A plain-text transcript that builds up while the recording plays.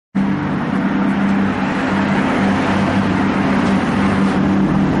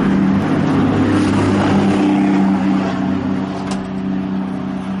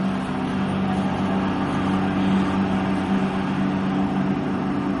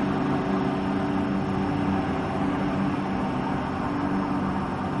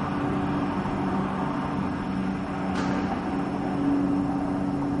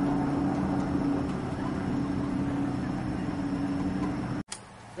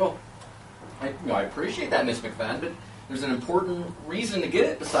I appreciate that, Miss McFadden, but there's an important reason to get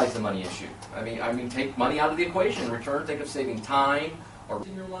it besides the money issue. I mean, take money out of the equation. In return, think of saving time or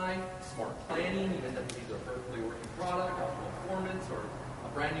in your life, smart planning. You end up with either a perfectly working product, optimal performance, or a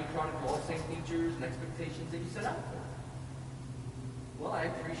brand new product with all the same features and expectations that you set out for. Well, I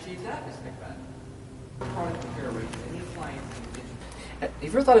appreciate that, Miss McFadden. Product repair rate than any appliance in the kitchen. Have you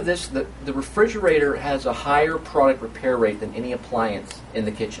ever thought of this? The refrigerator has a higher product repair rate than any appliance in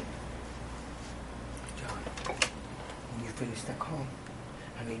the kitchen. John, when you finish that call,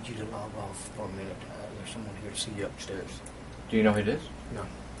 I need you to log off for a minute. There's someone here to see you upstairs. Do you know who it is? No.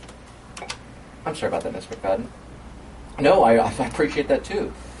 I'm sorry about that, Miss McFadden. No, I appreciate that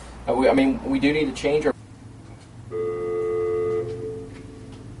too. We do need to change our...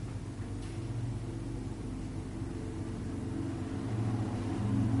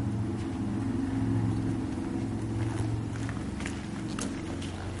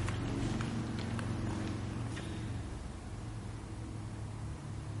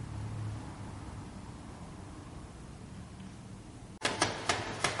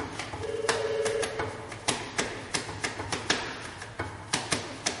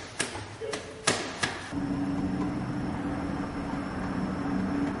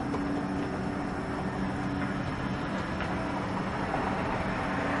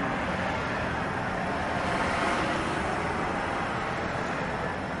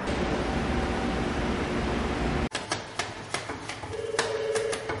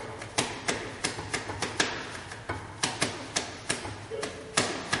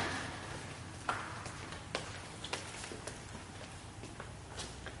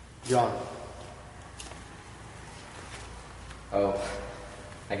 John. Oh,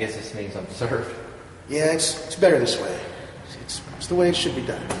 I guess this means I'm served. Yeah, it's better this way. It's the way it should be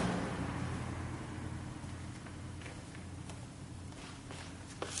done.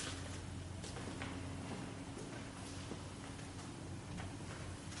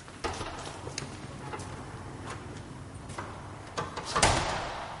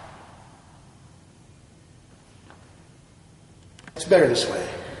 It's better this way.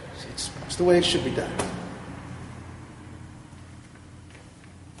 It's the way it should be done.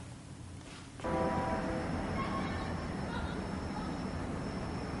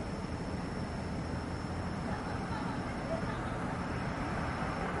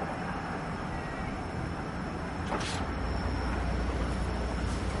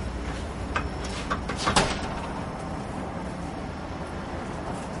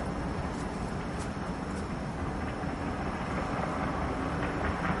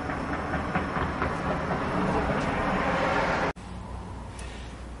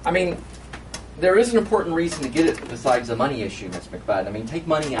 There is an important reason to get it besides the money issue, Miss McFadden. Take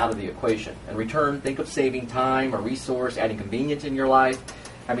money out of the equation. In return, think of saving time or resource, adding convenience in your life.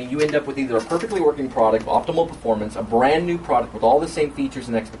 You end up with either a perfectly working product, optimal performance, a brand new product with all the same features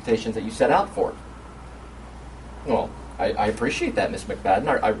and expectations that you set out for. Well, I appreciate that, Miss McFadden.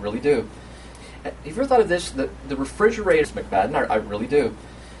 I really do. Have you ever thought of this? The refrigerator, Miss McFadden. I really do.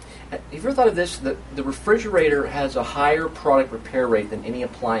 Have you ever thought of this? The refrigerator has a higher product repair rate than any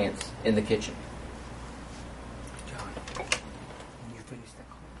appliance in the kitchen.